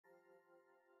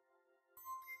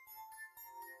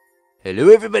Hello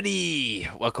everybody!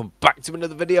 Welcome back to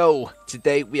another video.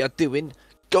 Today we are doing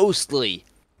Ghostly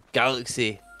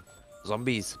Galaxy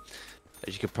Zombies.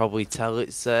 As you can probably tell,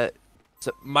 it's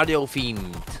Mario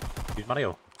themed. Who's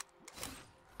Mario?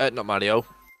 Not Mario.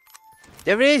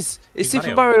 There it is! It's Who's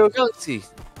Super Mario? Mario Galaxy.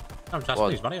 I'm just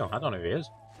asking who's Mario. I don't know who he is.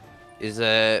 Is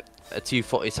a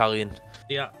 2-foot Italian.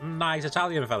 Yeah, nice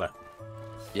Italian fella.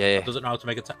 Yeah. That doesn't know how to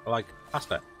make like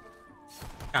pasta.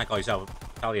 Can't call yourself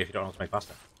Italian if you don't know how to make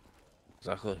pasta.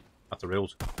 Exactly. That's the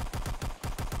rules.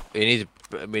 You need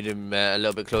to meet him a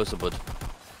little bit closer, bud.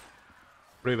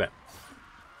 Prove it.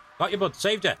 Got you, bud.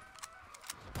 Saved it.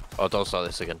 Oh, don't start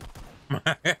this again.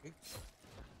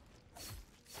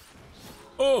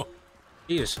 Oh,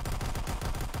 Jesus.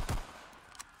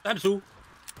 That's who.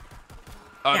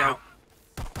 Oh no!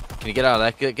 Can you get out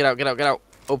of there? Get out!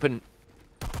 Open.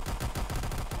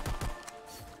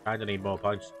 Kinda need more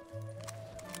points.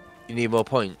 You need more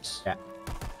points. Yeah.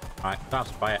 Alright,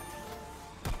 that's buy it.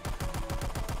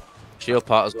 Shield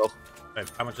part as well.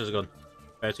 Wait, how much is a gun?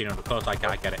 1300. Of course I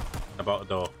can't get it. I bought the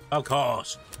door. Of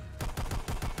course.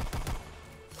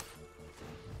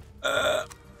 There's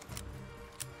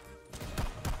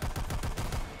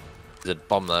a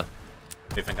bomb there.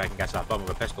 Do you think I can get to that bomb with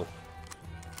a pistol?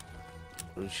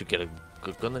 We should get a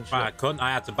good gun then. I couldn't.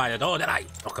 I had to buy the door, didn't I?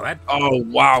 Fuckhead. Oh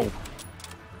wow!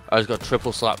 I just got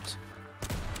triple slapped.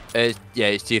 Yeah,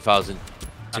 it's 2,200.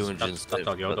 That's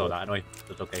all your door, that anyway.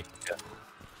 That's okay. Yeah.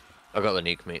 I got the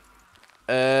nuke, mate.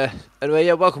 Anyway,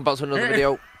 yeah, welcome back to another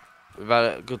video. We've had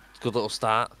a good little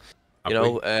start. You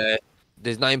know,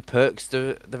 there's 9 perks.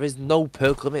 There is no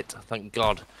perk limit, thank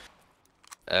God.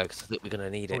 Because I think we're gonna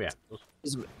need it.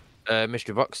 Oh yeah.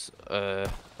 Mystery box,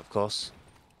 of course.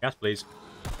 Yes, please.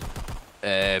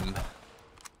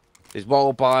 There's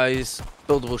wall buys,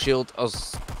 buildable shield,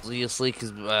 obviously,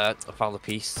 because I found a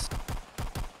piece.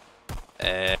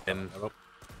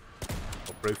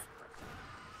 Proof.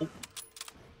 Oh.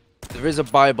 There is a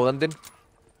buy blending.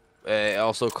 It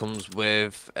also comes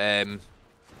with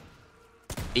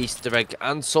Easter egg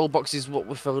and soul boxes. What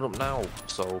we're filling up now.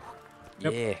 So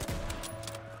Yep. yeah.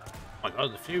 Oh my God,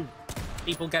 there's a few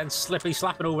people getting slippy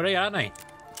slapping over here, aren't they?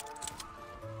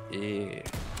 Yeah.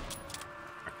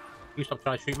 You stop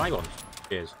trying to shoot my guns.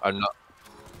 Cheers. I'm not.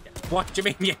 What do you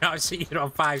mean you're not seeing it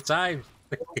on 5 times?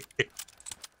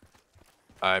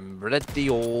 I'm ready.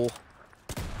 Oh.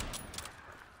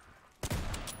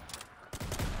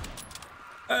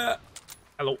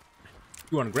 Hello.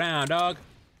 You on the ground, dog?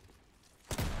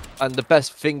 And the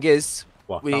best thing is,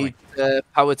 What? we need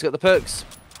power to get the perks.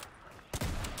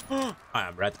 I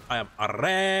am red. I am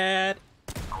red.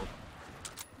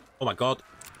 Oh my God.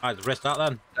 I just risked that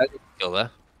then. Kill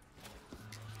there.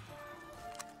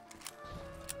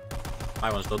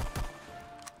 My one's done.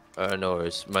 No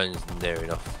worries. Mine's near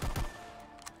enough.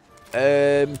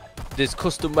 There's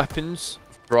custom weapons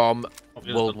from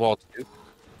World War II.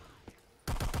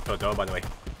 Good door, by the way.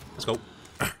 Let's go.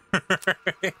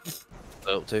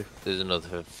 Up to. There's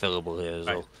another fillable here as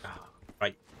well.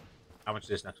 Right. How much is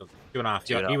this next one?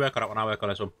 2.5. You work on that one, I work on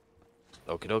this one.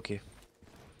 Okie dokie.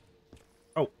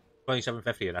 Oh,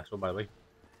 27.50 the next one, by the way.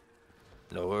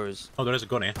 No worries. Oh, there is a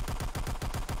gun here.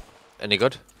 Any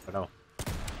good? I know.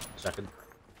 Second.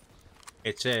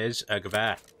 It is a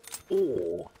Gewehr.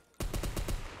 Oh.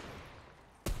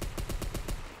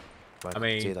 I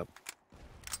mean, see that.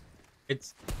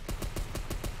 It's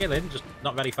killing, just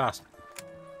not very fast.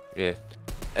 Yeah.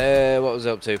 What was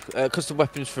I up to? Custom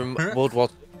weapons from World War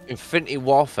Infinity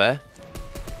Warfare,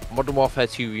 Modern Warfare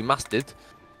 2 Remastered.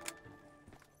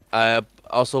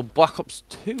 Also Black Ops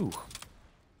 2.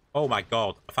 Oh my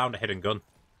God! I found a hidden gun.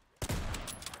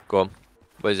 Go on.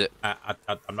 Where is it?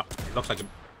 I'm not. It looks like a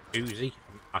Uzi.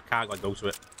 I can't like go to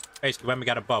it. Basically, when we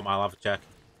get a bomb, I'll have a check.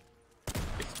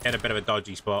 It's in a bit of a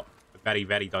dodgy spot. A very,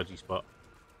 very dodgy spot.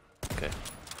 Okay.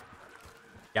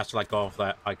 You have to like go off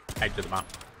the like edge of the map.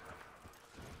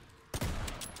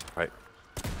 Right.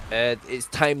 It's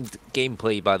timed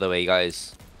gameplay, by the way,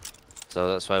 guys.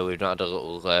 So that's why we've not had a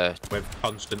little. With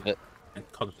constant.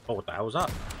 Oh, what the hell was that?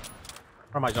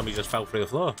 One of my zombies just fell through the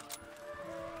floor.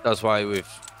 That's why we've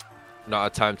not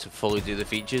had time to fully do the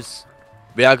features.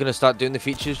 We are going to start doing the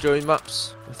features during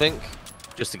maps, I think,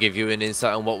 just to give you an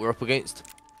insight on what we're up against.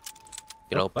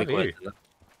 You know, big word.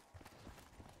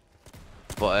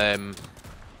 But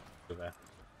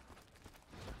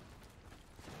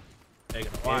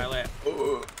taking a while there.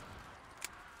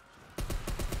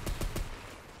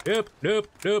 Nope.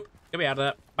 Get me out of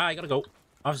there. Bye, gotta go.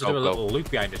 I have to do a little loop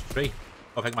behind this tree.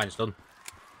 Oh, I think mine's done.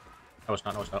 No, it's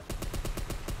not. I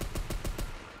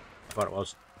thought it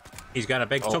was. He's got a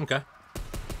big chunker.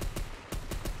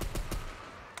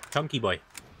 Chunky boy.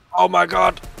 Oh my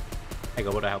god! Hey,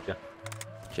 go, would I help you?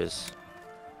 Cheers.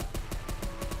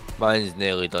 Mine's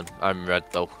nearly done. I'm red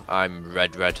though. I'm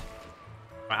red. Right,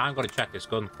 I'm gonna check this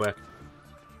gun quick.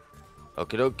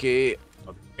 Okie dokie.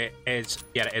 It is,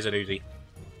 yeah, it is an Uzi.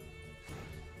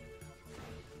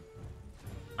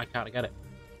 I can't get it.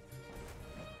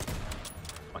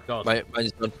 Oh my god.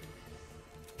 Mine's done.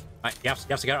 Right, you have to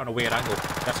get it on a weird angle.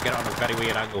 You have to get it on a very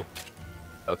weird angle.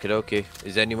 Okie dokie.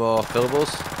 Is there any more fillables?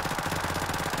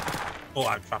 Oh,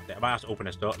 I'm trapped there. I might have to open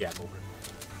this door. Yeah, I'm open.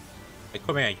 Hey,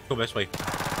 come here. Come this way.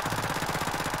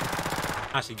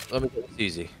 Actually, Let me get this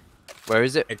easy. Where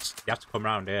is it? it's you have to come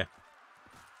round here.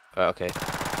 Okay.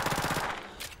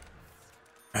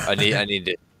 I need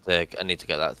it. I need to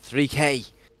get that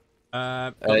 3K.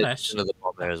 Unless Another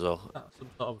bomb there as well. that's some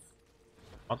sort of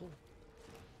model.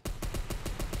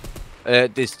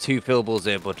 There's 2 fillables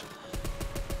here, bud.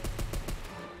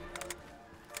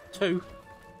 2.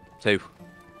 2.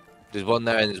 There's one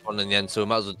there and there's one in the end, so we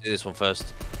might as well do this one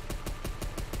first.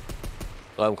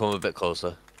 Let him come a bit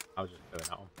closer. I was just doing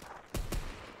that one.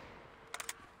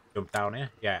 Jump down here.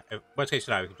 Yeah. Worst case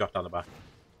scenario, we can drop down the back.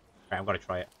 Okay, I'm gonna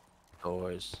try it. No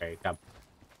worries. Okay, damn.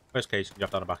 Worst case, you can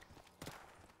drop down the back.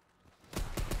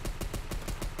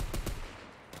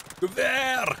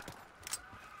 There.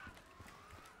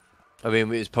 I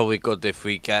mean, it's probably good if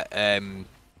we get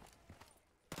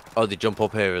oh, they jump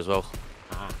up here as well.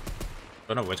 Ah.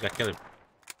 Don't know. Where's gonna kill him?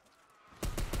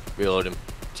 Reload him.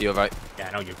 To your right.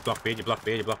 Yeah, no, you block beard, you block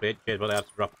beard, you block beard. Cheers, brother, I have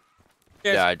to drop.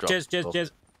 Cheers, Yeah, I dropped.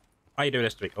 cheers. Why are you doing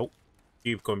this to me? Oh,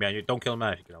 you've come behind you. Don't kill him now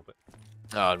if you can help it.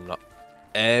 No, I'm not.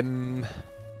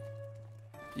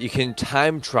 You can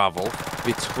time travel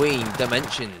between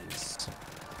dimensions.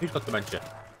 Who's got dementia?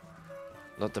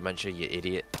 Not dementia, you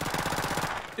idiot.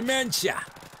 Dementia!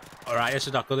 Alright, this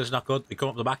is not good, this is not good. We come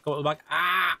up the back,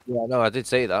 Ah! Yeah, no, I did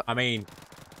say that. I mean,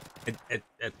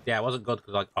 yeah, it wasn't good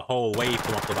because like a whole wave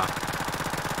come off the back.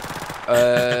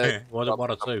 Wasn't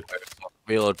 1 or 2.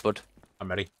 Reload, bud. I'm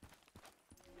ready.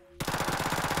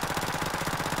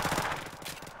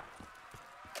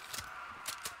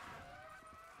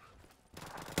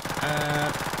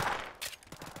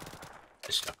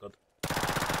 This is not good.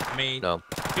 I mean, No.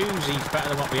 Uzi's better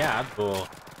than what we had, but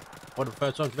I would have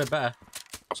preferred something a bit better.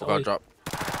 I got drop.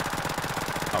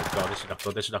 Oh god, this is not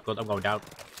good, this is not good. I'm going down.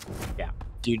 Yeah.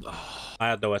 Dude. I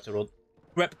had nowhere to run.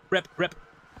 Rip.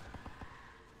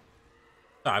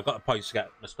 No, I've got the points to get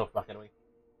the stuff back anyway.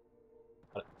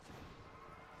 Got it.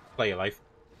 Play your life.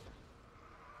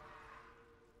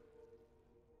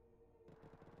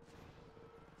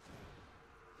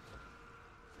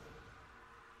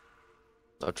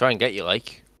 I'll try and get you,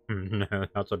 like. No,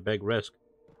 that's a big risk.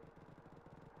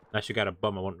 Unless you got a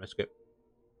bum, I won't risk it.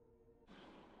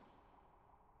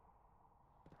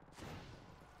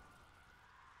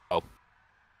 Oh.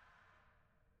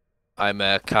 I'm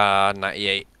a car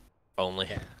 98 only.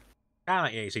 Yeah. Car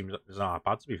 98 seems not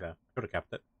bad, to be fair. Could have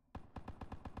kept it.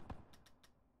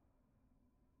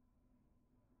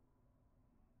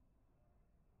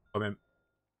 Come in.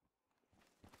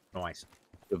 Nice.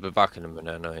 We'll be back in a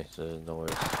minute anyway, so no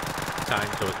worries. Time,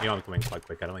 so you're only coming quite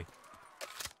quick anyway.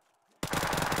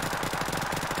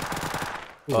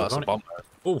 Ooh, Oh, that's a bomb.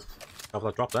 Oof. Have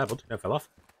that drop there, bud. It fell off.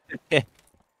 Yeah,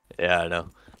 I know.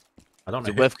 I don't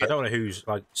know. I don't know who's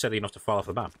like silly enough to fall off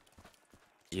the map.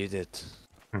 You did.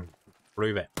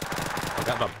 Prove it. I'll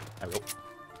get them. There we go.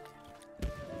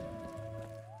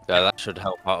 Yeah, that should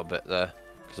help out a bit there,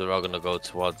 because they're all going to go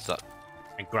towards that.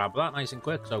 And grab that nice and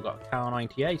quick. So I've got a car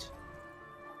 98.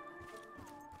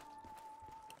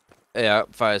 Yeah,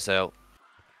 fire sale.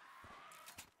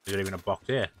 Is there even a box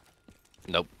here?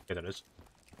 Nope. Yeah, there is.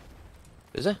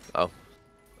 Is it? Oh.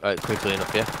 Alright, quickly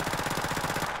enough, yeah.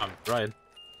 I'm trying.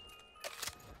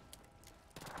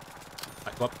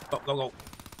 Right, go.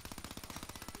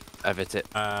 I've hit it.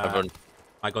 I've run.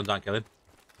 My guns aren't killing.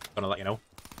 Gonna let you know.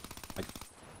 Like,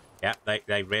 yeah,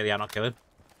 they really are not killing.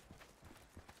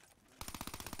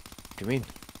 What do you mean?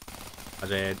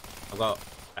 As in, I've got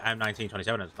an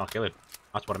M1927 and it's not killing.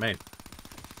 That's what I mean.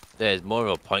 There's more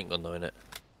of a point gun though, innit?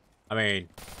 I mean,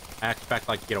 I expect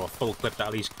like, you know, a full clip to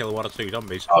at least kill 1 or 2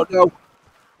 zombies. Oh no!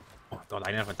 Oh god,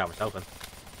 I never went down myself then.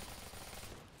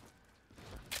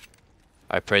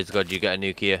 I praise God you get a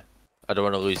nuke here. I don't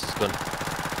want to lose this gun.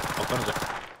 What gun is it?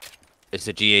 It's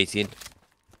a G18.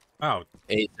 Oh,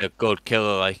 It's a good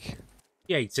killer, like.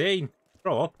 G18.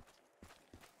 Throw up.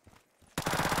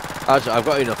 Actually, I've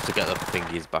got enough to get the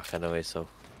thingies back anyway, so.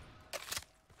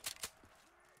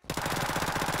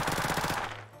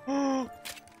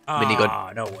 Minigun.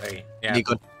 Ah, no way. Yeah,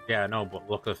 Minigun. yeah, no, but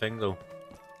look at the thing though.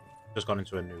 Just gone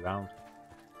into a new round.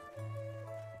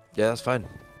 Yeah, that's fine.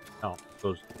 No,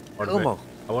 because Come on.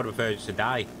 I would have preferred you to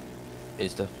die.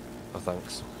 Insta. Oh,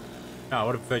 thanks. No, I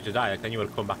would have preferred you to die. Like, then you would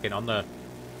have come back in on the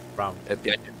round. Behind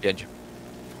you, behind you.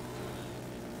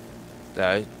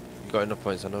 Yeah, you got enough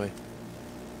points anyway.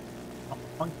 Not the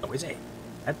point though, is it?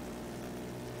 Ed?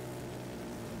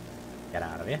 Get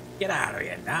out of here. Get out of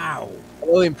here now.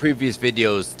 Well, in previous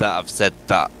videos that I've said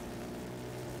that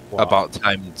What? about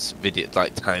timed video,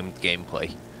 like timed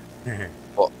gameplay.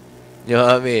 But you know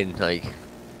what I mean? Like,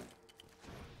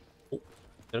 Oh,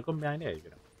 did I come behind here? You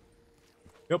know?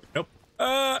 Nope, nope.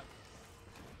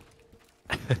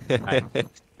 Right.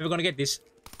 We're gonna get this.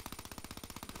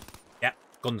 Yeah,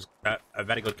 gun's a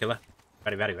very good killer.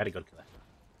 Very, very, very good killer.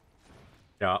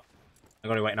 Yeah, I'm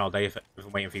gonna be waiting all day if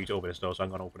I'm waiting for you to open this door, so I'm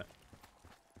gonna open it.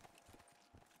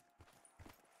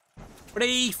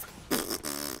 Brief.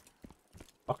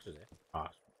 Boxes here. Ah,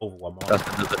 over one more. that's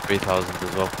another 3,000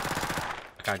 as well.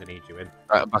 I kind of need you in.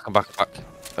 Right, I'm back, I'm back, I'm back.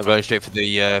 I'm going straight for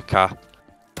the car.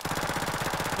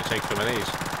 Let's take some of these.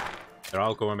 They're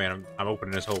all going, man. I'm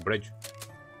opening this whole bridge.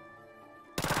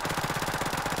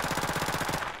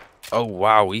 Oh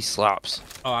wow, he slaps.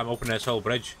 Oh, I'm opening this whole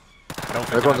bridge. I don't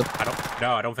think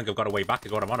I don't think I've got a way back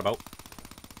is what I'm on about.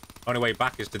 Only way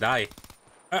back is to die.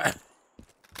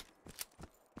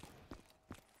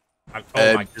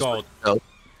 Oh my god. No.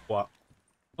 What?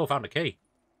 Oh, I found a key.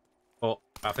 But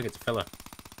I think it's a filler.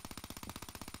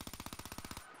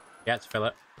 Yeah, it's a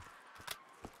filler.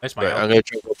 This might Right, help. I'm gonna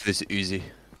try to go for this Uzi.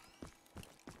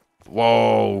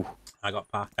 Whoa. I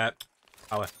got power.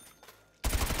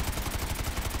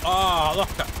 Oh,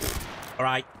 look at...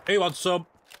 Alright, who wants some?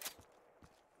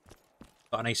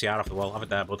 Got an ACR off the wall. Have it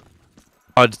there, bud.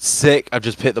 I'm sick. I've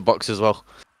just picked the box as well.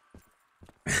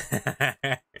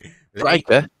 Right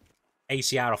there.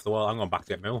 ACR off the wall. I'm going back to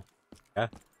get Mill. Yeah.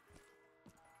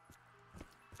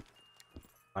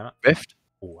 Rift?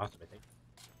 Oh, that's a bit deep.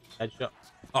 Headshot.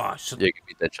 Oh, I shouldn't... Yeah, give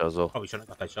me dead shot as well. Oh, we shouldn't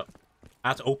have got headshot. I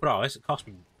had to open all this. It cost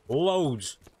me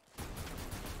loads.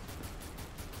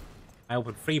 I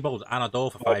opened 3 bolts and a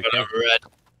door for 5k.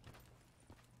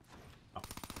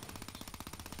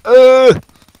 Oh.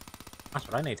 That's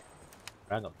what I need.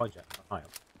 I ain't got the point yet.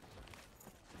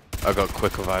 I got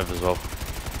quick revive as well.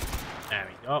 There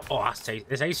we go. Oh, that's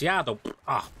this ACR though.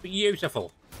 Ah, oh,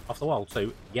 beautiful. Off the wall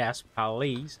too. Yes,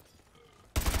 please.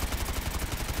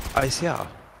 ICR?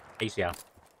 ACR.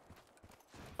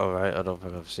 Alright, I don't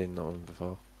think I've seen that one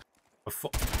before.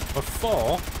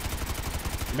 Before,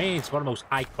 to me, it's one of the most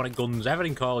iconic guns ever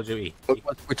in Call of Duty.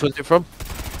 Which one's it from?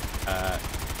 Modern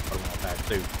Warfare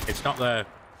 2. It's not the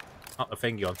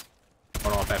thing gun.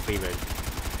 Modern Warfare 3 version.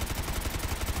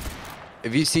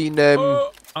 Have you seen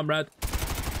Oh, I'm red.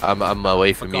 I'm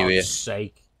away For from you here. God's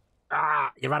sake.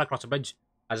 Ah, you ran across a bridge.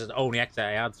 As the only exit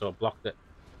I had, so I blocked it.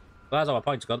 Well, that's how my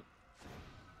points gone.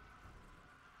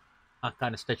 That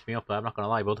kind of stitched me up there, I'm not going to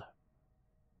lie, bud.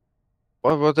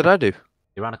 What did I do?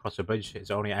 You ran across the bridge, it's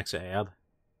the only exit I had.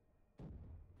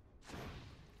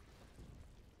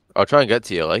 I'll try and get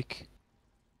to you, like.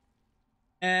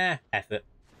 F it.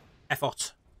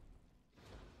 Effort.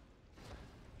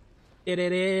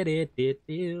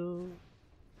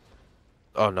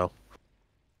 Oh no.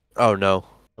 Oh no.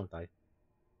 Don't die.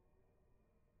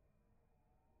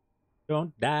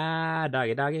 Don't die,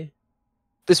 doggy doggy.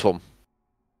 This one.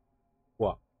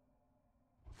 What?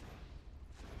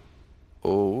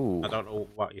 Oh. I don't know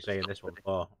what you're saying this one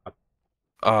for.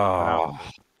 Oh.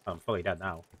 I'm fully dead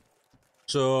now.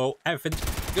 So, everything's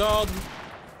gone.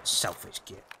 Selfish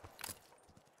kid.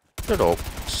 Shut up.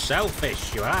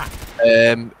 Selfish, you are.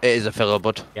 It is a filler,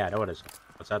 bud. Yeah, I know it is.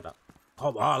 I said that.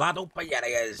 Come on, lad, open your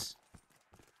ears.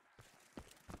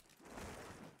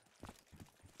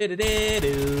 I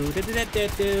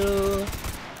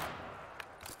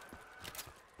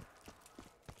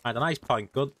had a nice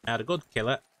point, good. I had a good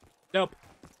killer. Nope.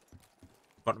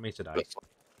 Wanted me to die.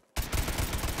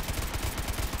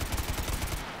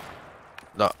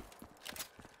 No.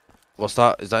 What's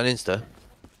that? Is that an Insta?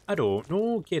 I don't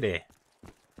know, kitty.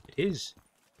 It is.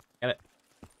 Get it.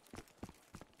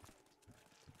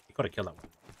 You gotta kill that one.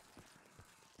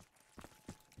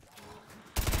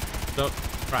 So,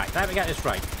 right, let me get this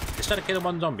right. Instead of killing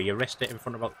one zombie, you rest it in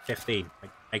front of about 15.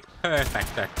 Like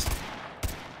perfect sense.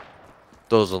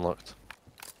 Doors unlocked.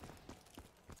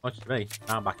 Much to me.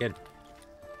 Now I'm back in.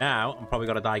 Now, I'm probably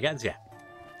gonna die getting to you.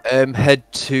 Head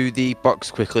to the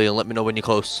box quickly and let me know when you're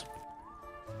close.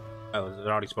 Oh,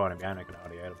 they're already spawning behind. I can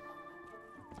already hear them.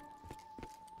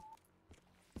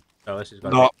 So this is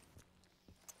gonna be...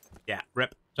 Yeah,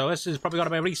 rip. So this is probably gonna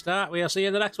be a restart. We'll see you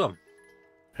in the next one.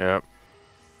 Yeah.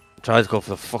 Try to go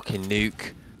for the fucking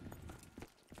nuke.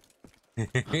 I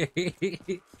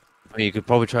mean, you could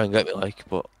probably try and get me, like,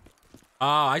 but Oh,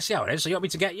 I see how it is. So you want me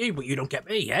to get you, but you don't get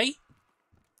me, eh?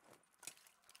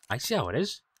 I see how it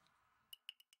is.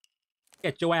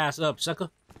 Get your ass up, sucker.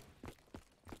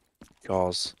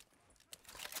 Cause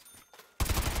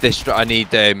this I need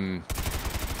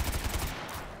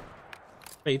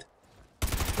Speed.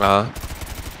 Uh-huh.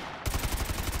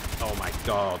 Oh my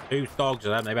god, whose dogs are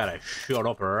them? They better shut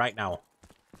up right now.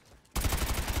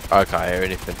 I can't hear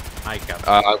anything. I can't.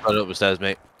 I've gone up the stairs,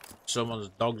 mate. Someone's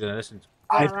dogs in the distance.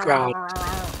 I've got.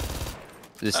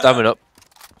 Just stamina up.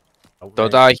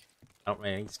 Don't die. I don't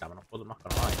really need stamina. I'm not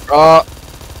gonna lie. Oh.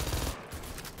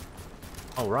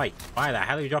 Oh right. Why the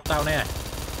hell have you dropped down here?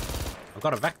 I've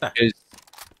got a vector.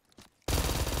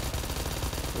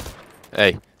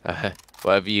 Hey,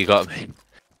 whatever you got, mate.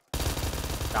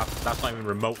 That's not even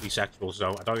remotely sexual,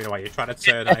 so I don't even know why you're trying to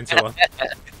turn that into one.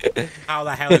 How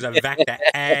the hell is a vector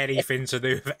anything to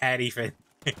do with anything?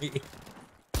 I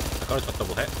got it for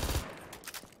double hit.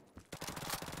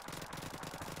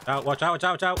 Out, watch out, watch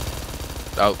out, watch out.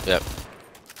 Oh, yep.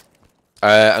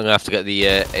 I'm gonna have to get the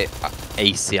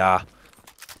ACR.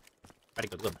 Very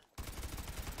good, good.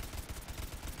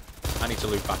 I need to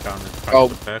loop back down and try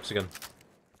the perks again.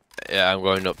 Yeah, I'm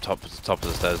going up top of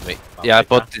the stairs, mate. I'll yeah,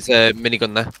 but there's a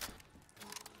minigun there.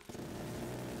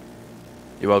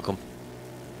 You're welcome.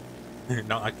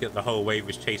 Not like the whole wave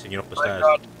was chasing you up the My stairs.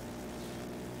 God.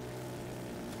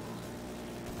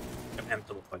 Them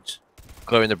double points.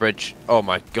 Clearing the bridge. Oh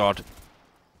my God.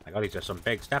 My God, these are some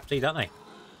big steps, these, aren't they?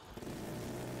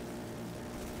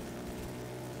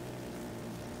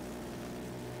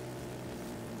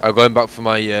 I'm going back for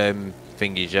my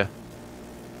thingies, yeah?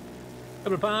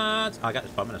 Double points! I'll get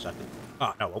this bomb in a second.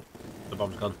 Oh, no, well, the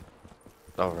bomb's gone.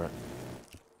 Alright.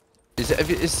 Have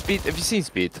you seen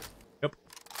Speed? Yep.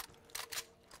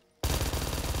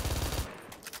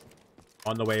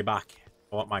 On the way back.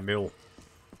 I want my mule.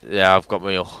 Yeah, I've got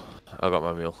my mule. I've got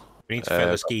my mule. We need to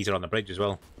fill the skeezer on the bridge as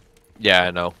well. Yeah,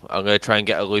 I know. I'm going to try and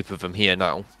get a loop of them here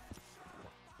now.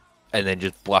 And then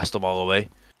just blast them all away.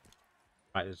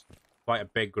 Right, there's quite a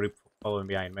big group following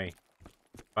behind me.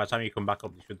 By the time you come back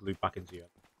up, you should loop back into you.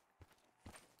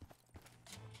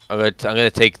 I'm gonna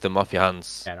take them off your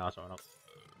hands. Yeah, no, that's not.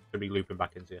 Should be looping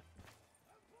back into you.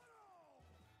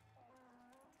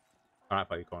 Alright,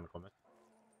 but you're going to come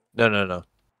in. No.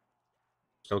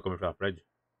 Still coming for that bridge.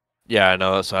 Yeah, I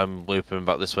know. That's why I'm looping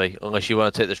back this way. Unless you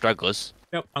want to take the stragglers.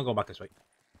 Yep, I'm going back this way.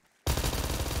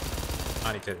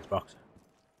 I need to take this box.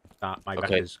 My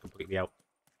back is completely out.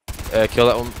 Kill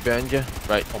that one behind you.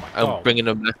 Right. Oh my God. I'm bringing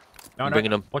them. I'm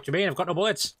bringing them. What do you mean? I've got no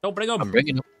bullets. Don't bring them. I'm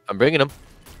bringing them.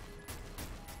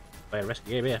 Play a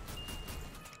risky game here.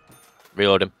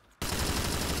 Reload him.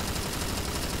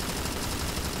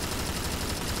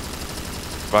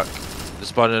 Back. The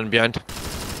spawning behind.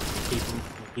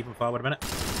 Keep them forward a minute.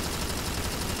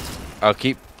 I'll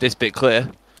keep this bit clear.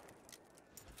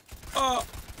 Oh!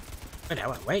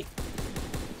 Wait.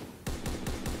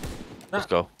 Let's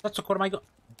go. That's a quarter of my gun.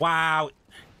 Wow.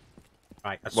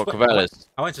 Right.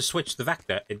 I went to switch the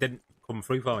vector. It didn't come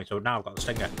through for me, so now I've got the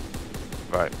stinger.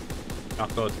 Right.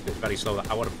 Not good. It's very slow.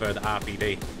 I would have preferred the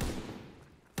RPD.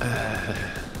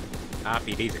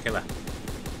 RPD's a killer.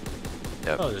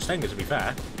 Yep. Oh, the stinger, to be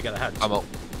fair. You get the heads. I'm out.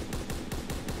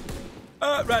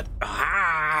 Red.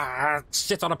 Ah,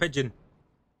 sit on a pigeon.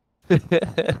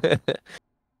 This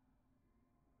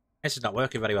is not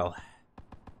working very well.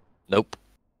 Nope.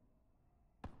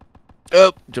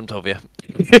 Oh, jumped over you.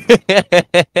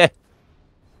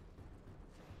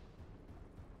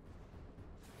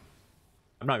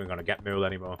 I'm not even going to get mule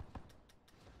anymore.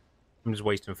 I'm just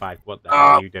wasting 5. What the hell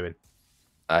are you doing?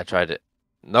 I tried it.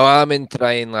 No, I'm in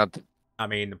trying, lad. I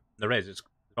mean, there is. It's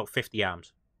about 50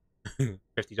 arms.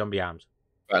 50 zombie arms.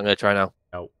 Right, I'm going to try now.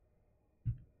 No.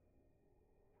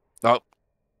 Nope.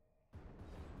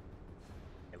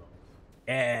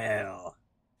 Hell.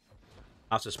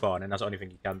 That's a spawn, and that's the only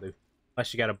thing you can do.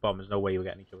 Unless you get a bomb, there's no way you'll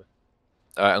get each other.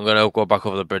 Alright, I'm going to go back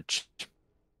over the bridge.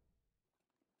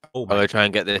 Oh, I'm going to try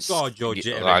and get this. God, you're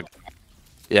jittery. Lag.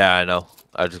 Yeah, I know.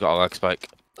 I just got a lag spike.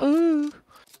 Ooh.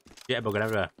 Jitterbug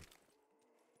everywhere.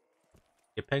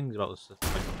 Your ping's about this.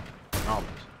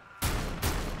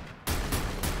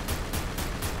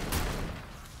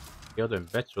 You're doing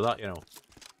bits with that, you know.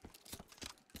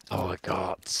 Oh my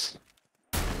God.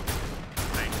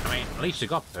 I mean, at least you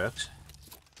got perks.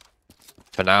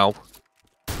 For now.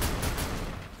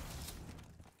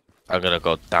 I'm gonna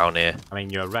go down here. I mean,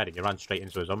 you're ready. You ran straight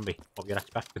into a zombie. What were you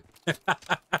expecting?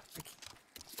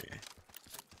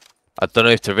 I don't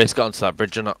know if to risk it onto that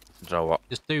bridge or not. Do you know what?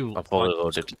 Just do. I'm fully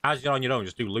loaded. As you're on your own,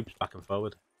 just do loops back and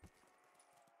forward.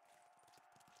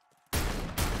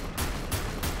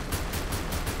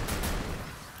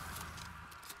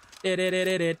 Show.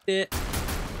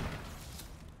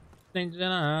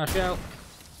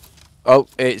 Oh,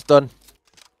 it's done.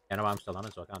 Yeah, no, I'm still on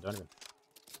it, so I can't do anything.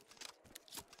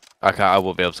 I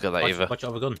won't be able to get that either. Watch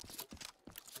your other gun.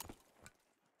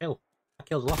 Kill. That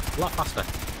kills a lot faster.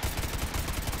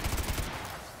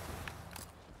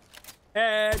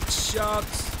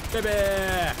 Headshots, baby!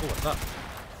 Oh, what's that?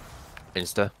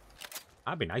 Insta.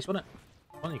 That'd be nice, wouldn't it?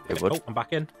 Well, It would. Oh, I'm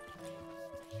back in.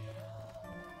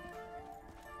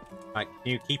 Right,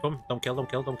 can you keep them? Don't kill, don't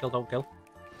kill, don't kill, don't kill.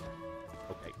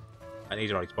 Okay. And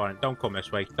these are already spawning. Don't come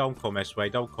this way, don't come this way,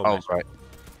 don't come this way. Right.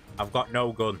 I've got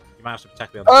no gun. You might have to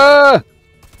protect me on Ah!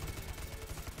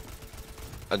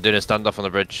 I'm doing a standoff on the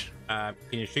bridge. Can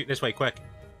you shoot this way, quick?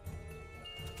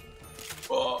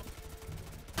 Oh.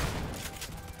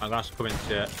 I'm gonna have to come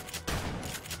into...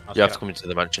 You have to come into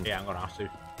the mansion. Yeah, I'm gonna have to.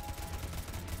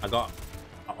 I got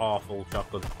an awful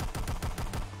shotgun.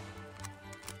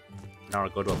 Not a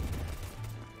good one.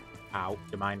 Ow,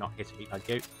 do mind not hitting me? Thank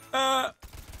you.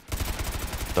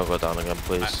 Don't go down again,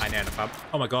 please. I need a fab.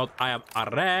 Oh my god, I am a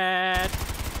red.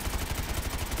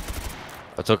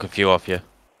 I took a few off you.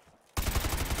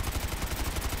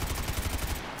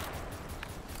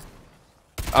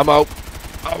 I'm out.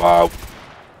 I'm out.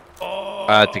 Oh.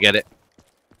 I had to get it.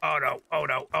 Oh no, oh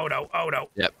no, oh no, oh no.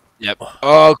 Yep.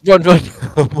 Oh, run.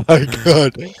 Oh my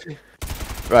god.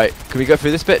 Right, can we go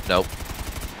through this bit? No.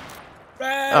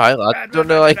 Alright, lad. Don't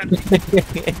know, like,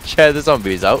 share the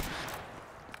zombies out.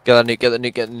 Get the nuke, get the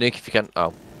nuke if you can.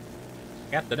 Oh.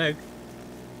 Get the nuke.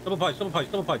 Double points, double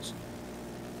points, double points.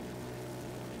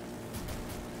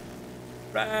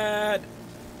 Red.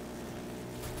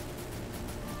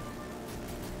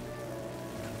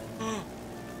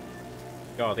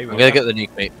 God, I'm gonna get the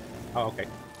nuke, mate. Oh, okay.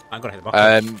 I'm gonna hit the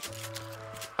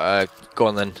box. Go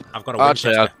on then. I've got a Winchester.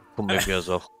 Actually, I'll come with you as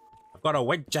well. I've got a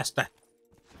Winchester.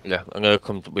 Yeah, I'm gonna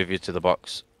come with you to the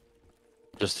box.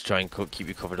 Just to try and keep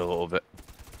you covered a little bit.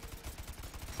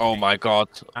 Oh my god.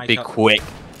 Be quick.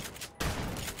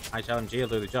 HLMG will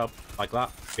do the job. Like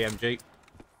that. BMG.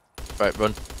 Right,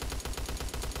 run.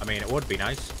 I mean, it would be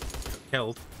nice if it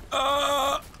killed.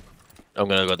 I'm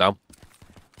gonna go down.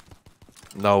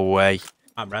 No way.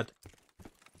 I'm red.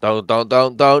 Don't.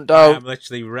 I'm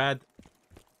literally red.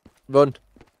 Run.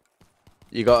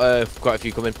 You got quite a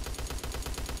few coming.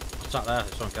 What's that there?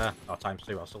 There's something there. Oh,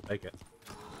 ×2. I'll still take it.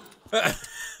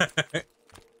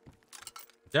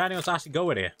 Is there anyone else actually go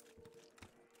in here?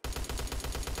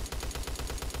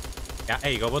 Yeah,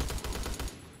 there you go, bud.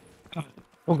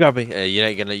 Oh, grab me. You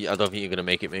ain't gonna. I don't think you're gonna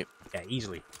make it, mate. Yeah,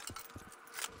 easily.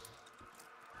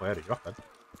 Where did you drop it?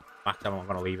 Back time, I'm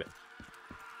gonna leave it.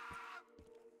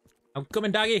 I'm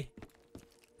coming, Daggy.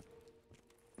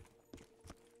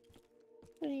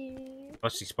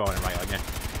 What's he spawning right on you?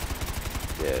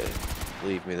 Yeah.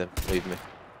 Leave me then. Leave me.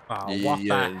 Oh, what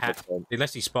the heck?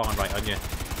 Unless he spawned right on you.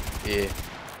 Yeah.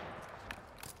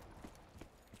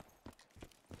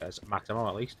 There's max ammo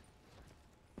at least.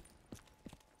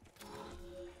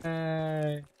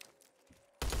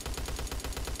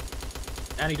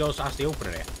 Any doors actually open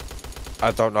in here?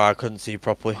 I don't know. I couldn't see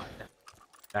properly. Oh,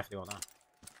 definitely want that.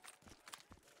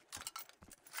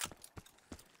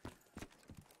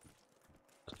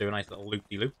 Let's do a nice little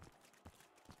loop-de-loop.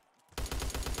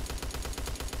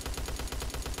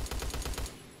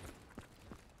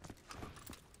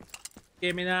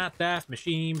 Give me that death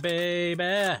machine,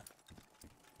 baby.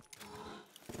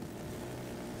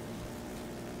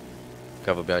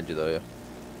 Cover behind you though, yeah.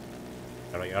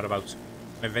 Alright, you're about.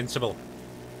 I'm invincible.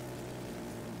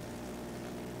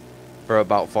 For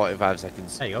about 45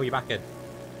 seconds. There you go, you're back in.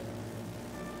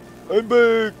 I'm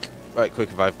back! Right, quick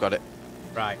revive, got it.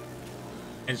 Right.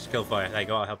 Insta kill for you. There you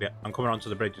go, I'll help you. I'm coming onto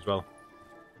the bridge as well.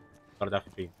 Got a death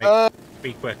machine.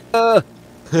 Be quick.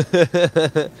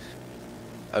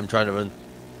 I'm trying to run.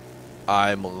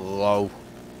 I'm low.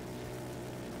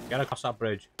 Get across that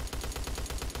bridge.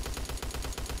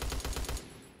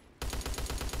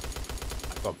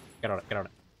 Right, go on. Get on it, get on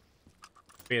it.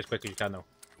 Be as quick as you can though.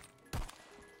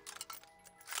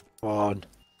 Come on.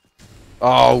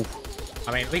 Oh!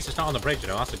 I mean, at least it's not on the bridge, you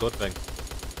know, that's a good thing.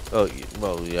 Oh,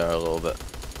 well, yeah, a little bit.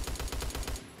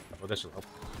 Well, this will help.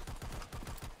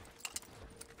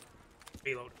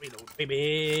 Reload,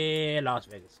 baby! Las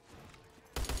Vegas.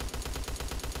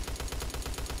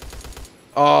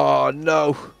 Oh,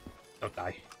 no! Don't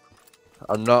die.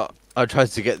 I'm not. I tried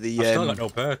to get the. I've still got no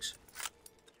perks.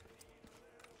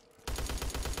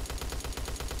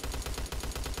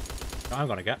 I'm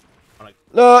gonna get.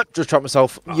 No, just trapped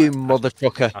myself. Oh, you mother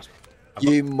trucker.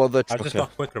 You mother I trucker. just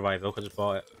got quick revive though because I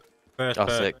bought it. First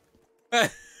That's perk. it.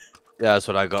 Yeah, that's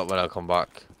what I got when I come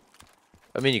back.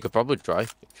 I mean, you could probably try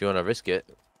if you want to risk it.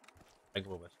 Think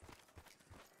of this.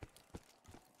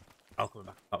 I'll come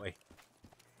back that way.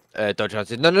 Dodge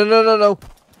hunted. No, no, no, no, no.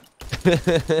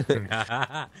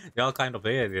 They all climbed up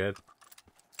here, dude.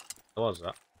 What was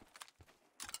that?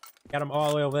 Get them all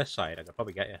the way over this side. I could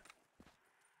probably get you.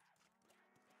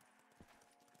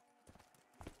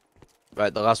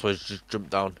 Right, the last one's just jumped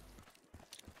down.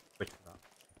 Which one?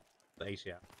 The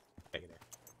ACR. Get you there.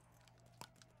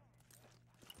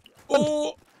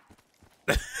 Oh!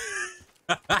 Did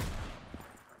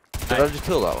I just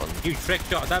kill that one? You trick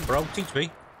shot them, bro. Teach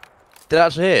me. Did I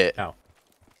actually hit it? No.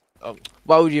 Oh,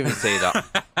 why would you even say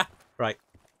that? Right.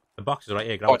 The box is right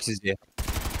here. Box is here.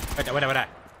 Wait there, wait there, wait there.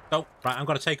 No. Right, I'm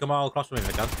going to take them all across with me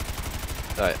if I can.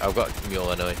 Right, I've got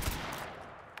mule anyway.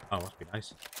 Oh, must be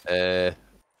nice.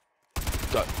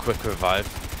 Got quick revive.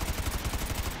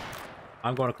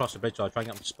 I'm going across the bridge, so I'll try and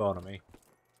get them to spawn on me.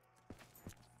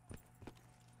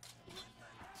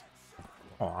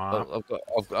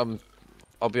 Aww.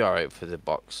 I'll be alright for the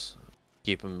box.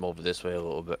 Keep them over this way a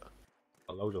little bit.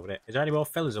 Got loads over there. Is there any more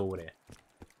fillers over there?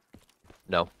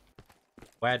 No.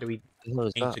 Where do we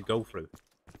need to go through?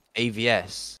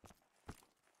 AVS.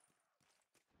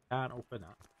 Can't open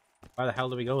that. Where the hell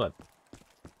do we go then?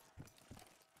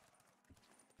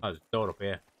 Oh, there's a door up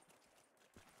here.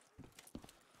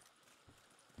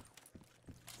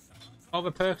 Oh,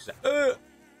 the perks.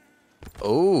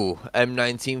 Oh,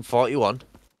 M1941.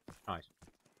 Nice.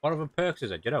 What other perks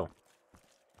is it? Do you know?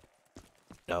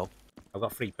 No. I've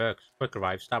got 3 perks. Quick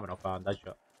revive, stamina up, and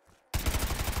deadshot.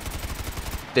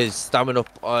 There's stamina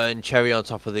up and cherry on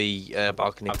top of the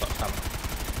balcony. I've got stamina.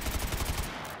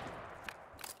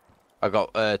 I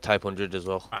got type 100 as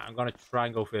well. Right, I'm gonna try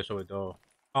and go through this other door.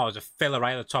 Oh, there's a filler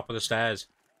right at the top of the stairs.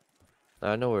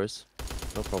 No worries.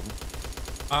 No problem.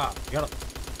 Ah, you got it.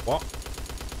 What?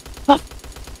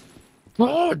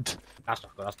 God! That's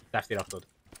not good. That's definitely not good.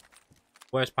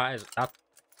 Worst part is that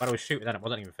when I was shooting, then it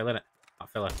wasn't even filling it. That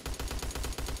filler.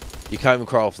 You can't even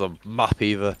crawl off the map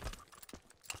either.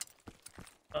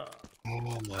 Oh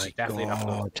my definitely not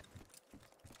good.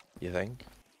 You think?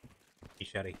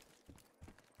 Sherry.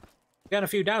 Getting a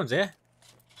few downs here.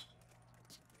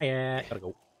 Yeah, gotta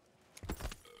go.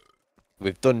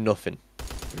 We've done nothing.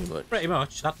 Pretty much. Pretty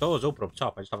much. That door's open up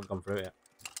top. I just haven't gone through it.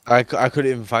 I couldn't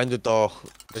even find the door.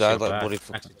 This I is had like bad. bloody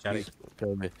Next to Cherry.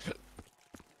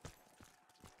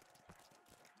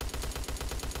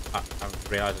 I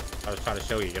realised I was trying to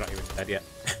show you. You're not even dead yet.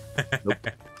 Nope.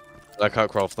 I can't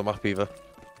crawl off the map either.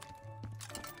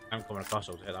 I'm coming across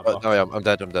those here. Oh, no, I'm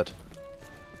dead. I'm dead.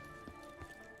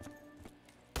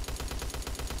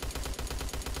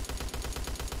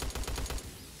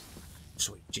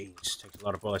 Sweet jeez, takes a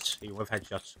lot of bullets, even with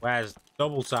headshots. Where's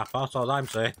double tap? That's all I'm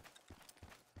saying.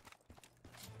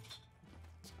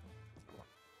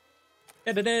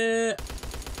 Da-da-da!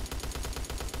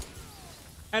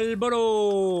 El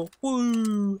Boro!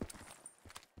 Woo!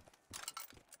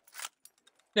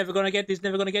 Never gonna get this,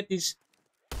 never gonna get this.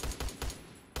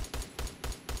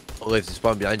 Oh, there's a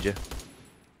spawn behind you.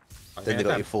 Oh, Then they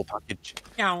got your full package.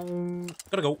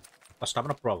 Gotta go. I'm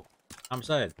stabbing up, bro. I'm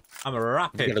saying, I'm a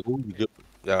rapid.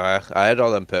 Yeah, I had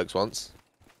all them perks once.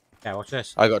 Yeah, watch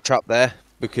this. I got trapped there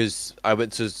because I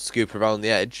went to scoop around the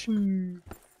edge.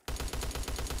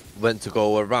 Went to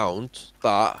go around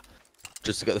that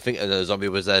just to get the thing, and the zombie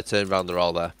was there. Turned around, they're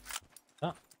all there.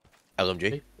 Oh.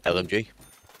 LMG, LMG.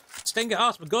 Stinger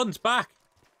ass, my gun's back.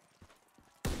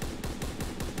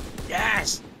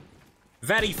 Yes.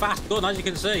 Very fast gun, as you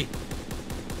can see.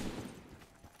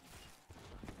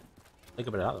 Think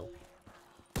about that though.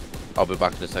 I'll be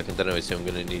back in a second anyway, so I'm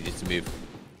going to need you to move.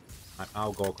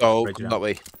 I'll go across Oh, the bridge come now. that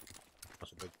way.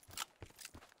 Across the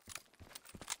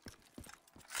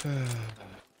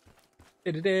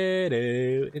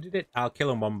bridge. I'll kill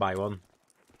them one by one.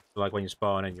 So like when you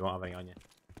spawn in, you won't have any on you.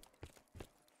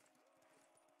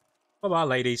 Bye-bye,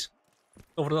 ladies.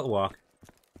 Go for a little walk.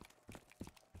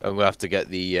 I'm going to have to get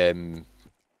the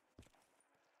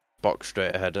box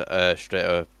straight ahead.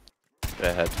 Straight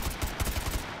ahead.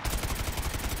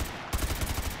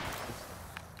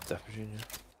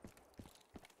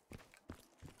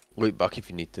 Loop back if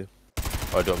you need to.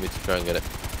 Or do you want me to try and get it?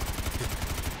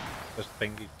 Just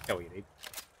think you get what you need.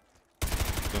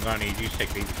 I'm gonna need you to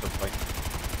take these at some point.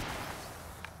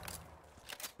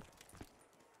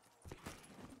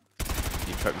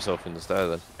 You trap yourself in the stair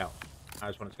then? No. I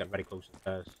just wanted to get very close to the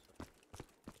stairs.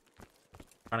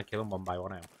 Trying to kill them one by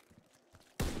one now.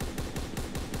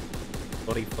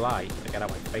 Bloody fly to get out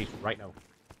of my face right now.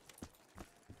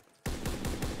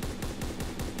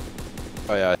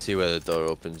 Oh yeah, I see where the door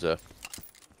opens there.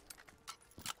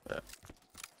 Yeah.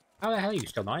 How the hell are you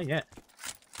still not in yet?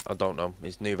 I don't know.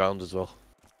 It's new round as well.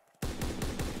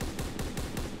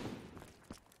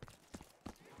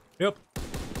 Yep.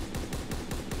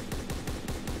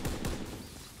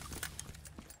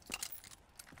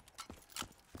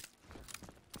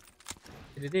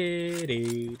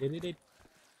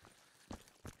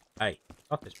 Hey,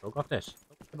 got this, bro. Got this.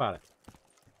 Don't think about it.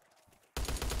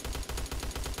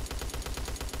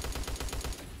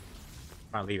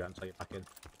 Try and leave it until you're back in.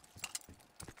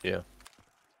 Yeah.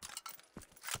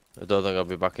 I don't think I'll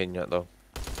be back in yet, though.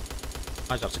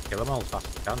 I just have to kill them all as fast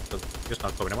as I can. Because just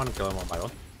not coming in and kill them one by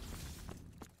one.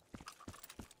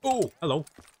 Oh, hello.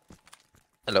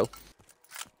 Hello.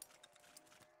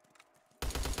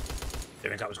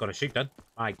 Didn't think I was going to shoot then.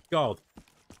 My God.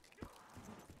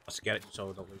 Let's get it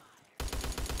so don't we. I'm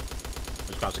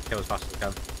just going to kill as fast as I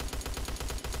can.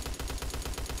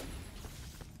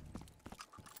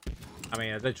 I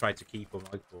mean, I did try to keep them,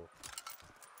 like, but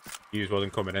he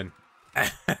wasn't coming in.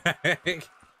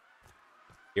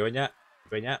 You in yet?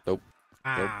 You in yet? Nope.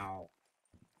 Ow. Nope.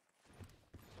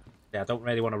 Yeah, I don't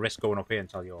really want to risk going up here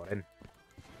until you're in.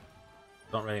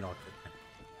 Don't really know what to do.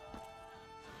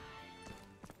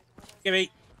 Gimme!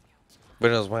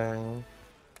 Winners wang.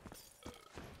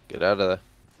 Get out of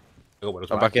there.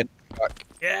 I'm back in. Back.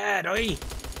 Yeah, no.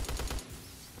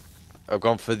 I've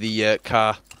gone for the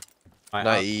car. Right,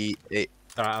 98.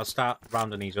 Alright, I'll start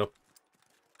rounding these up.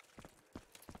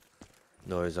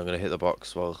 No worries, I'm going to hit the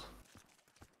box well.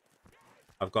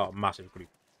 I've got a massive group.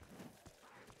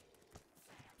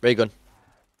 Ray gun.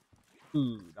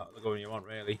 Ooh, not the gun you want,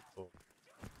 really. But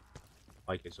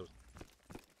I like it, so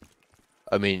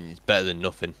I mean, it's better than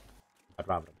nothing. I'd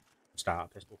rather start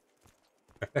a pistol.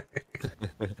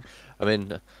 I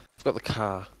mean, I've got the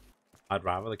car. I'd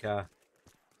rather the car.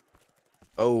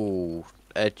 Oh,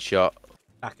 headshot.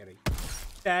 Daiquiri.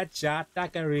 Headshot,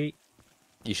 daiquiri.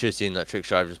 You should have seen that trick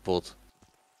shot I just pulled.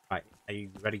 Right, are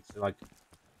you ready to, like...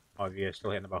 Oh, you're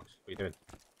still hitting the box. What are you doing?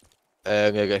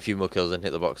 I'm going to get a few more kills and hit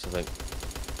the box, I think.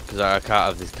 Because I can't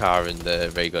have this car and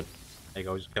the ray gun. There you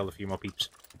go, just killed a few more peeps.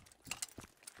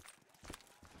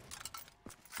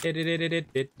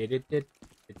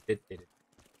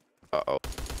 Uh-oh.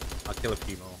 I'll kill a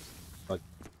few more. Like,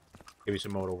 give you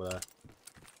some more over there.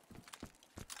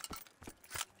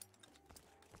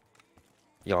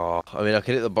 Yeah, I mean, I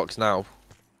can hit the box now.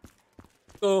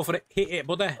 Go for it. Hit it,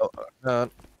 buddy. Oh, no.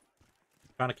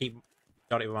 Trying to keep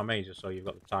got it with my maze just so you've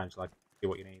got the time to, like, do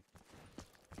what you need.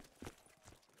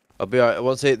 I'll be alright.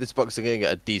 Once I hit this box again and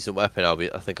get a decent weapon, I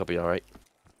think I'll be alright.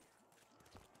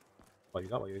 What you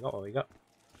got? What you got? What you got?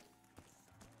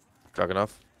 Dragon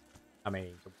off. I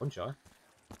mean, some punch, eh?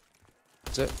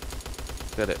 That's it.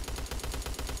 Get it.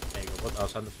 There you go, bud. I'll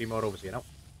send a few more over to you now.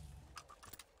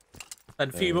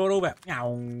 Send a few more over.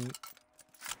 Meow.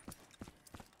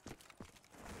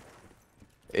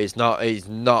 It's not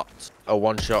a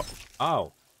one shot.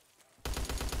 Oh.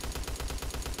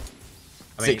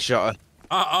 I mean, 6 shotter.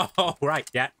 Oh, right.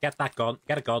 Yeah, get that gun.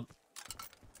 Get a gun.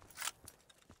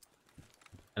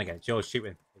 And again, it's yours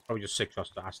shooting. It's probably just 6 shots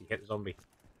to actually hit the zombie.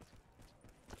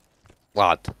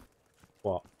 Lad.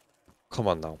 What? Come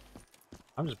on now.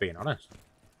 I'm just being honest.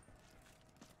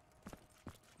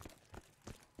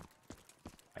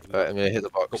 Right, I'm going to hit the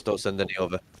box. Don't send any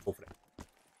over. Go for it.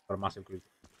 Got a massive group.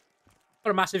 Got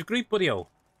a massive group, buddy-o.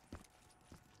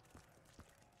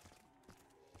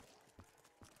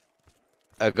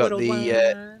 I've got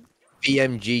the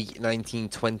BMG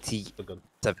 1927. Good gun.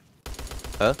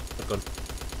 Huh? Good gun.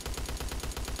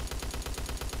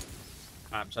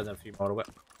 I'm sending a few more away.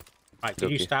 Right, can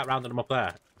you start rounding them up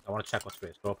there? I want to check what's for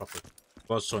it. Go properly.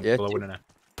 Was something glowing in there.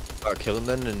 Start killing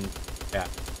them and... Yeah.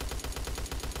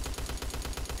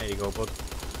 There you go, bud.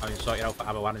 I'm going to sort you out for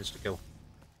ammo and insta-kill.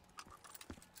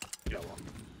 You know what?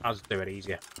 I'll just do it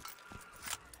easier.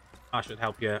 I should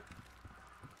help you. Have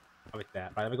it there.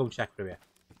 Right, let me go and check through here.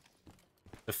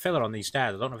 The filler on these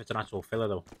stairs, I don't know if it's an actual filler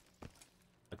though.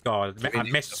 God, I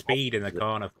missed speed in the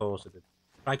corner, of course I did.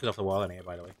 Strikers off the wall in here,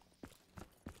 by the way.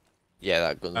 Yeah,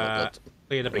 that gun's not good.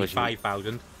 Cleared every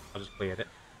 5,000. I just cleared it.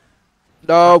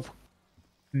 No!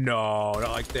 No, not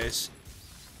like this.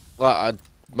 Like,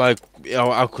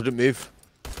 I couldn't move.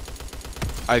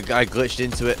 I glitched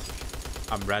into it.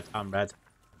 I'm red, I'm red.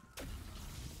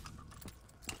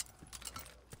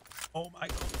 Oh my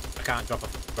god. I can't drop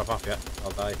off yet.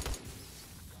 I'll die.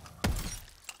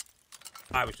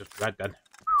 I was just red then.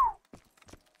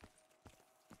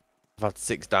 I've had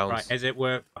 6 downs. Right, is it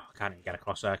worth... Oh, I can't even get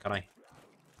across there, can I? If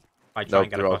I try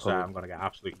and get across there, I'm going to get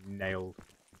absolutely nailed.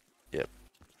 Yep.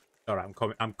 Alright, I'm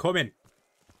coming. I'm coming!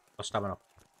 I'll stamina up.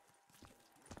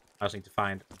 I just need to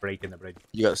find a break in the bridge.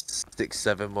 You got 6,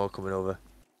 7 more coming over.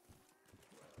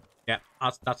 Yeah,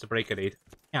 that's a break I need.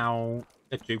 Ow.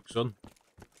 The juke, son.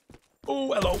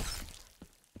 Oh, hello.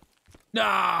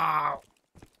 No!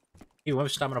 You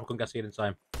have stamina up, I couldn't get to it in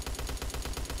time.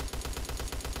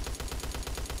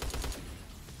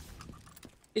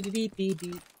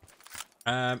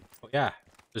 But yeah,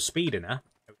 the speed in there.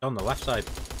 It was on the left side.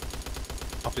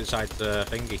 Opposite side to the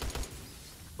thingy.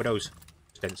 Widows.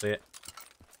 Just didn't see it.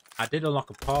 I did unlock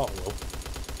a portal though.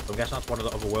 So I'm guessing that's one of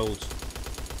the other worlds.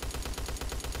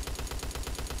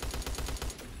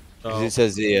 Because it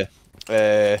says here,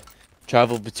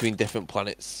 travel between different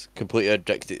planets, complete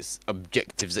objectives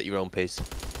at your own pace.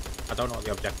 I don't know what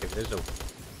the objective is though.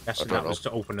 Guessing that was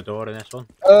to open the door in this one.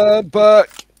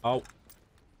 Back! Oh.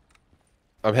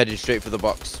 I'm heading straight for the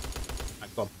box.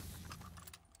 Right, come on.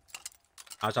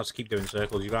 I just have to keep doing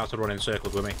circles. You're going to have to run in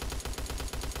circles with me.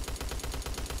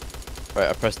 Right,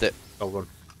 I pressed it. Go run.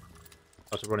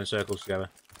 Let's run in circles together.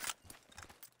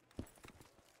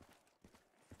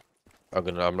 I'm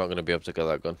not gonna be able to get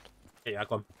that gun. Yeah,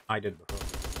 come on. I did before.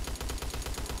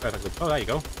 Perfectly. Oh, there you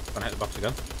go. Gonna hit the box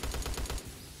again.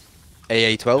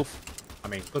 AA-12. I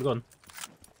mean, good gun.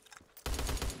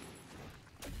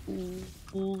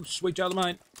 Ooh, sweet child of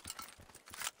mine.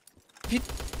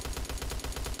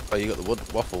 Oh, you got the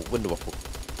window waffle.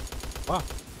 Wow.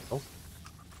 Oh.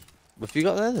 What have you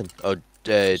got there then? Oh,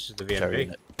 This is the VMG.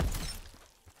 cherry.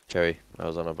 Cherry, I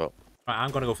was on about. Right,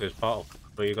 I'm gonna go for this portal.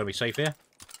 So you're gonna be safe here?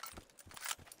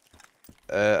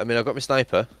 I mean, I've got my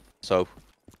sniper, so...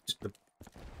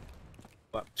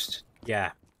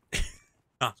 Yeah.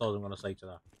 That's all I'm gonna say to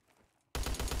that.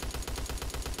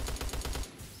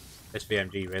 This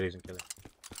VMG really isn't killing.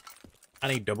 I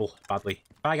need double, badly.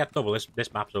 If I get double,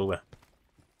 this map's over.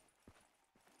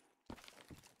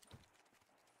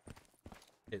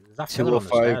 Is that filler on the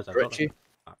stairs? I don't know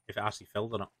if it actually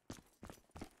filled or not.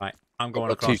 Right, I'm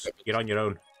going across. You're on your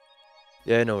own.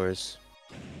 Yeah, no worries.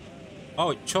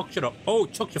 Oh, it chucked you up. Oh,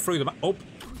 it chucked you through the map. Oh.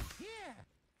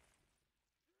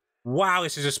 Wow,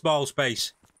 this is a small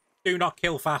space. Do not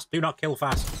kill fast. Do not kill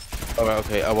fast. Alright,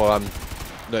 okay. Well, I'm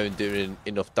not even doing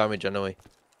enough damage anyway.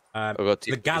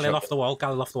 The Galil off the wall.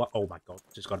 Galil off the wall. Oh my god,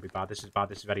 this is going to be bad. This is bad.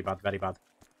 This is very bad. Very bad.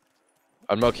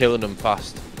 I'm not killing them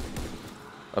fast.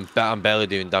 I'm barely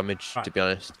doing damage, to be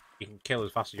honest. You can kill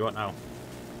as fast as you want now.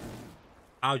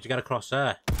 How'd you get across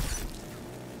there?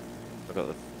 I got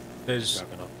the... There's...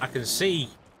 I can see...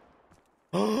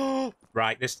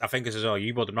 Right, I think this is all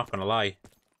you, but I'm not going to lie.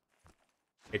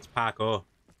 It's parkour.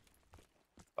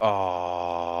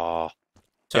 Oh,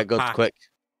 get good quick.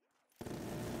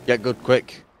 Get good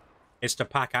quick. It's to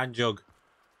pack and jug.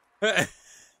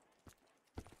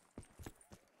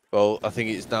 Well, I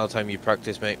think it's now time you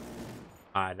practice, mate.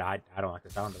 I don't like the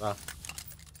sound of that.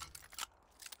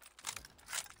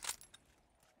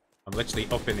 I'm literally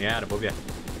up in the air above you.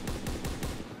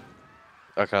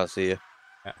 I can't see you.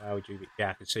 How would you be?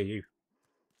 Yeah, I can see you.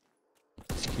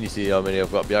 Can you see how many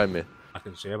I've got behind me? I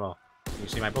can see them all. Can you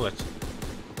see my bullets?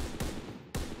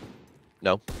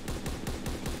 No.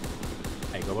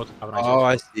 There you go, bud. Have a nice Oh,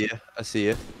 I see you. I see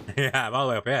you. Yeah, I'm all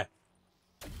the way up here.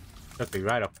 Should be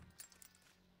right up.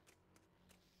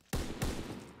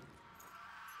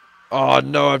 Oh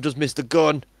no, I've just missed the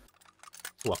gun.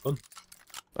 What gun?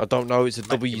 I don't know, it's a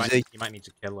WZ. You might need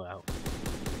to kill her out.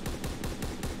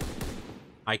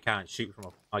 I can't shoot from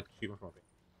up. I can shoot from up here.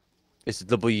 It's a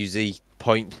WZ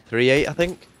 .38, I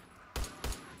think.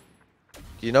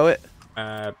 Do you know it?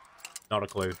 Not a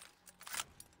clue.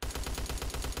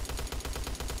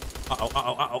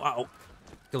 Uh-oh.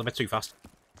 Kill a bit too fast.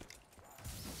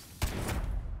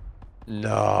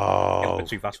 No. Kill a bit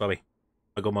too fast for me.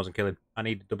 My gun wasn't killing. I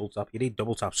need a double tap. You need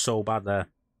double tap so bad there.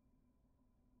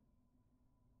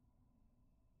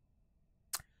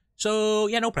 So,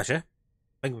 yeah, no pressure.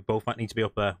 I think we both might need to be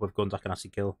up there with guns I can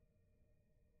actually kill.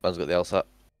 Man's got the LSAT.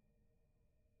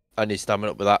 I need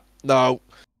stamina up with that. No.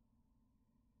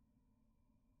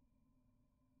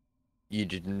 You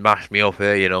just mashed me up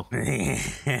here, you know.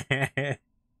 I'm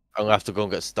gonna have to go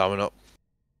and get stamina up.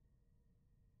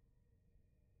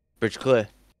 Bridge clear.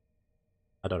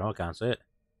 I don't know, I can't see it.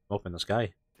 I'm up in the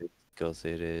sky. Because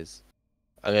it is.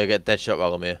 I'm gonna get dead shot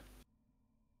while I'm here.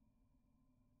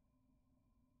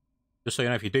 Just so you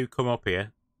know, if you do come up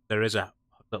here, there is a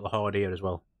little horde here as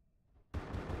well.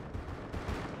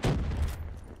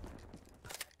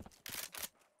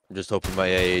 I'm just hoping my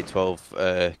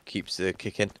AA-12 keeps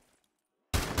kicking.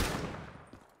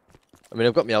 I mean,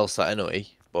 I've got my LSAT anyway,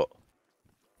 but,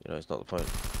 you know, it's not the point.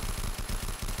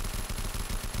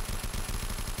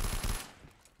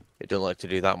 It don't like to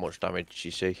do that much damage,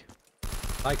 you see.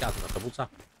 I got a double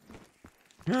tap.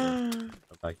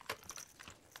 Okay.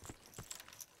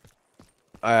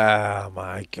 Oh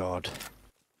my god.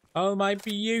 Oh, my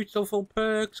beautiful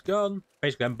perks gone.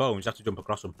 Basically, them bones, you have to jump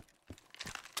across them.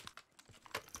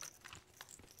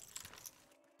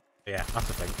 Yeah, that's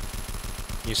the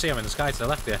thing. You see them in the sky to the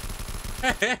left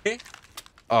here.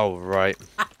 Oh, right.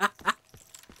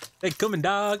 They're coming,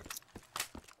 dog.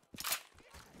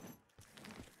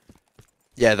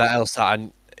 Yeah, that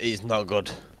LSAT is not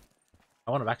good.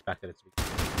 I want to backpack it.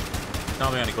 It's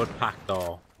normally only good packed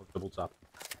or with double tap.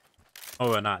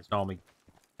 Other than that, it's normally...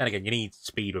 Then again, you need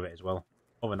speed with it as well.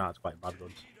 Other than that, it's quite bad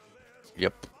guns.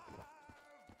 Yep.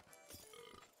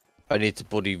 I need to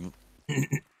bloody...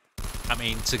 I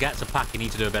mean, to get to pack, you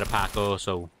need to do a bit of parkour,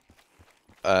 so...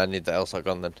 I need the LSAT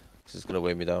gun then. This is going to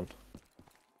weigh me down.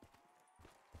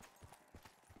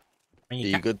 I mean, Are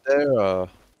you good there, or...?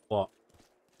 What?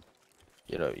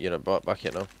 You're not brought back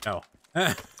yet, no? No.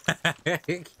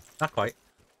 Not quite.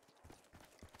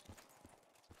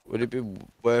 Would it be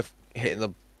worth hitting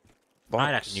the box?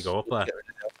 I reckon you go up there.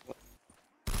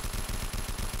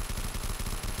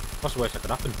 What's the worst that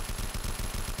could happen?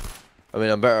 I mean,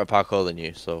 I'm better at parkour than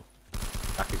you, so...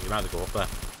 Exactly, you might as well go up there.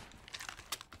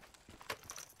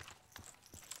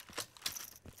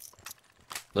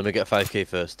 Let me get 5k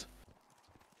first.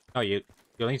 No, you'll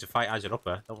need to fight as you're up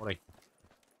there, don't worry.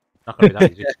 It's not going to be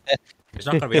that easy. It's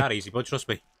not going to be that easy, but trust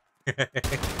me.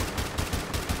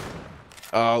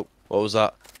 Oh, what was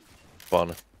that?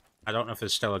 Fun. I don't know if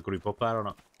there's still a group up there or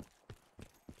not.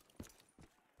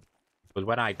 Because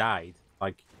when I died,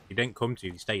 like, he didn't come to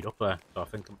you, he stayed up there. So I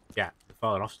think, yeah, they're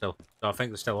falling off still. So I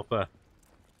think they're still up there.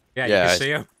 Yeah, you can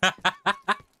see him.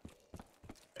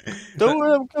 Don't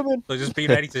worry, I'm coming. So just be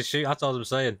ready to shoot, that's all I'm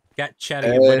saying. Get Cherry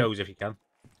and Widows if you can.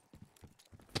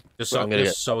 Just so,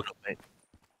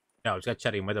 no, just get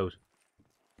Cherry and Widows.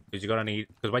 Because you're going to need,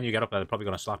 because when you get up there, they're probably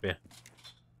going to slap you.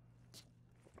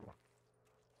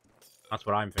 That's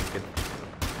what I'm thinking.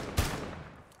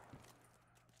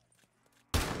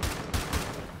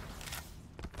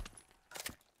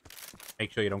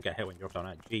 Make sure you don't get hit when you're up down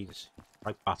there. Jesus.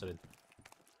 Right battered in.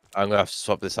 I'm going to have to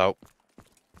swap this out.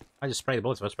 I just spray the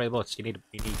bullets. If I spray the bullets, you need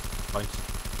points.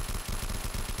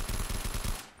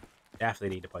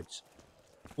 Definitely need the points.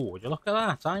 Oh, would you look at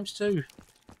that? ×2.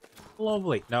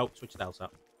 Lovely. No, switch the else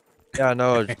out. Yeah,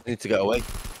 no, I just need to get away.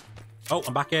 Oh,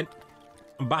 I'm back in.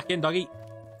 I'm back in, doggy.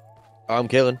 I'm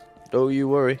killing. Don't you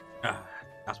worry. Ah,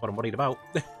 that's what I'm worried about.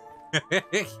 I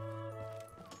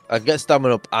can get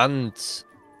stamina up and...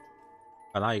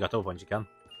 And now you got over ones you can.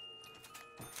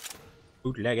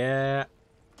 Bootlegger.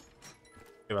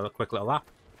 Do a quick little lap.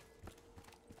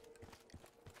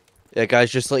 Yeah, guys,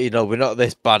 just to let you know, we're not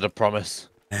this bad, I promise.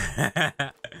 I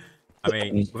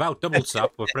mean, without double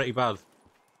tap, we're pretty bad.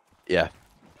 Yeah.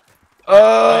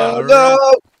 Oh, no!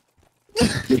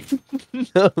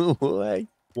 No way.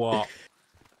 What?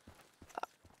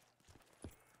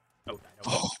 Oh,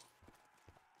 no.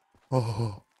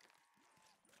 Oh.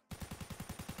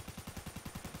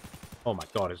 Oh my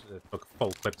god, it took a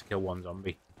full clip to kill one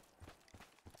zombie.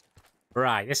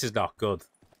 Right, this is not good.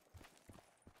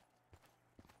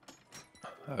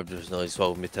 I've just nearly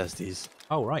swallowed my testes.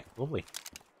 Oh, right, lovely.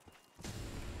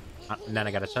 And then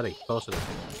I got a teddy, closer.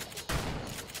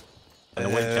 And the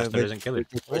Winchester isn't killing.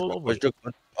 Oh, lovely.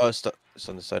 Oh, it's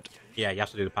on the side. Yeah, you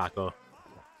have to do the parkour.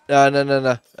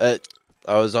 No.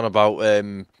 I was on about,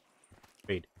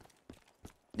 Speed.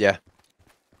 Yeah.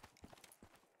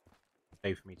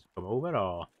 Safe for me to come over,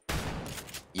 or...?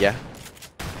 Yeah.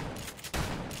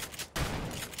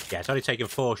 Yeah, it's only taking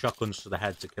 4 shotguns to the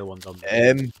head to kill one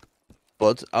zombie.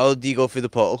 Bud, how do you go through the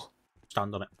portal?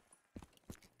 Stand on it.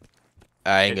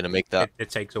 I ain't gonna make that. It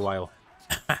takes a while.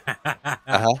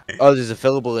 Oh, there's a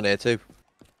fillable in here too.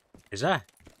 Is there?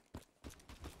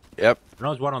 Yep. I know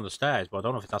there's one on the stairs, but I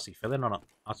don't know if it's actually filling or not.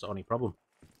 That's the only problem.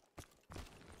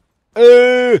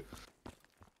 Right,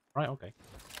 okay.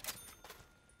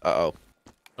 Uh-oh.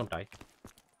 Don't die.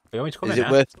 You want me to come Is in it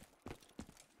now? worth...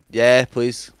 Yeah,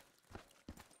 please.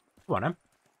 Come on, then.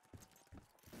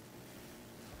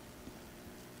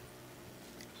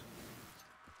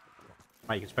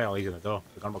 Right, you can spray all these in the door.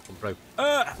 They're gonna come through.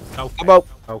 Okay. Come out.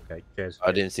 Okay, cheers.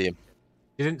 I didn't see him.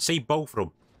 You didn't see both of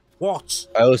them. What?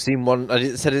 I only seen one. I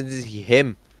didn't see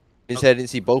him. I didn't say I didn't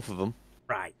see both of them.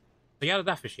 Right. So you had a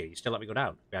death machine. You still let me go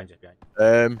down. Behind you.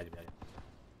 Um, Behind you.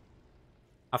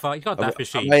 I thought you got a death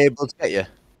machine. Am I able to get you?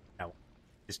 No,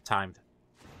 it's timed.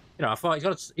 You know, I thought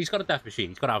he's got a death machine.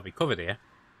 He's got to have me covered here.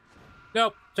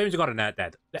 Nope. As soon as I got a net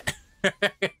dead.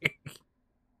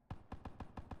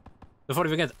 The funny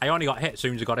thing is, I only got hit as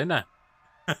soon as I got in there.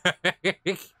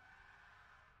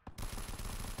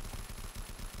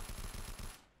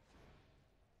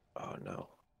 Oh no.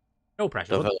 No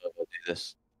pressure. Don't do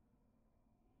this.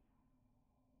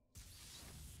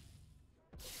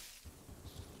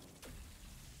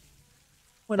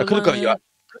 I could have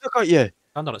got you.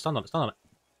 Stand on it.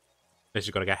 This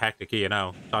is gonna get hectic here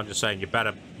now. So I'm just saying, you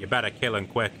better kill him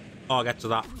quick. Oh, I'll get to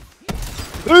that.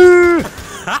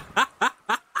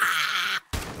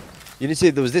 You didn't see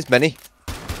there was this many.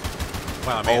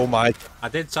 Well, I mean, oh my! I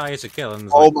did say it's a kill, and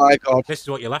oh like, my god! this is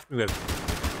what you left me with.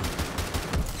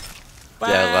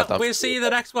 Well, Yeah, we'll see you the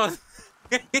next one.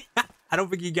 I don't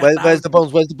think you get that. Where's the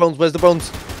bones? Where's the bones? Where's the bones?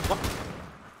 What?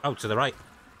 Oh, to the right.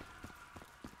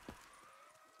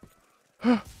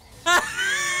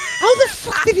 How the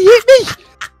fuck did he hit me?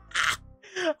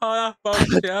 Oh,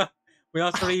 folks, yeah. We'll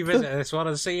have to revisit this one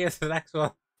and see you in the next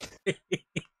one.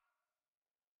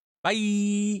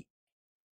 Bye.